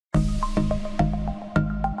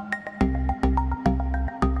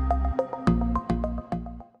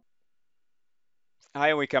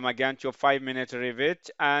Hi, we come again to 5 Minute Revit,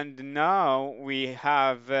 and now we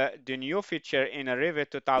have the new feature in a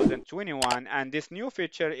Revit 2021, and this new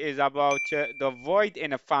feature is about the void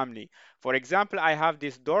in a family. For example, I have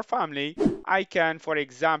this door family. I can, for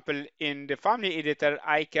example, in the family editor,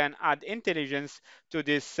 I can add intelligence to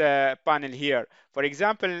this panel here. For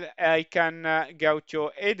example, I can go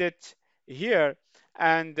to edit here,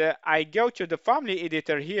 and I go to the family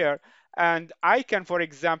editor here, and I can, for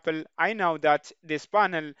example, I know that this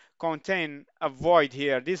panel contain a void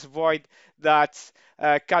here, this void that's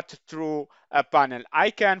cut through a panel.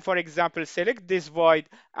 I can, for example, select this void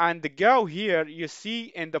and go here. You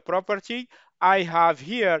see in the property, I have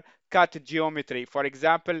here cut geometry. For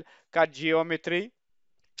example, cut geometry.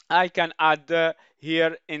 I can add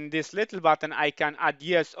here in this little button, I can add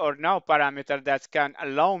yes or no parameter that can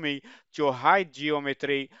allow me to hide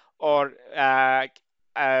geometry or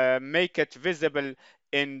make it visible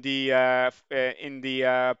in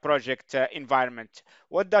the project environment.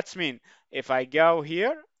 What does mean? If I go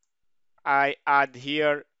here, I add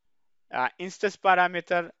here instance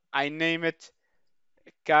parameter. I name it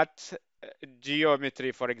cut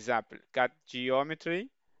geometry, for example, cut geometry,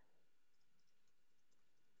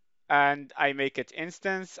 and I make it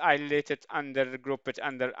instance, I let it under, group it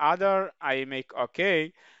under other, I make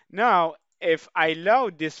okay. Now, if I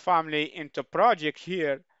load this family into project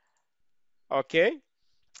here, okay,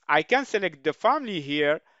 I can select the family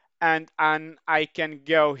here, and I can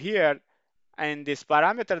go here and this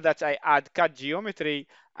parameter that I add cut geometry,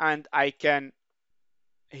 and I can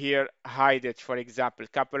here hide it, for example,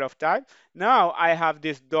 couple of times. Now I have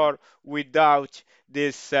this door without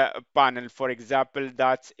this panel, for example,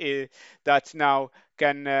 that now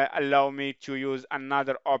can allow me to use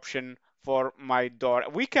another option for my door.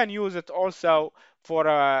 We can use it also for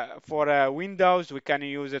Windows. We can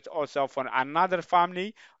use it also for another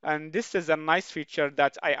family, and this is a nice feature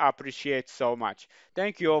that I appreciate so much.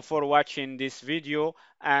 Thank you all for watching this video,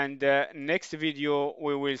 and next video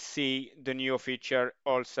we will see the new feature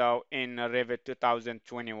also in Revit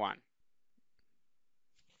 2021.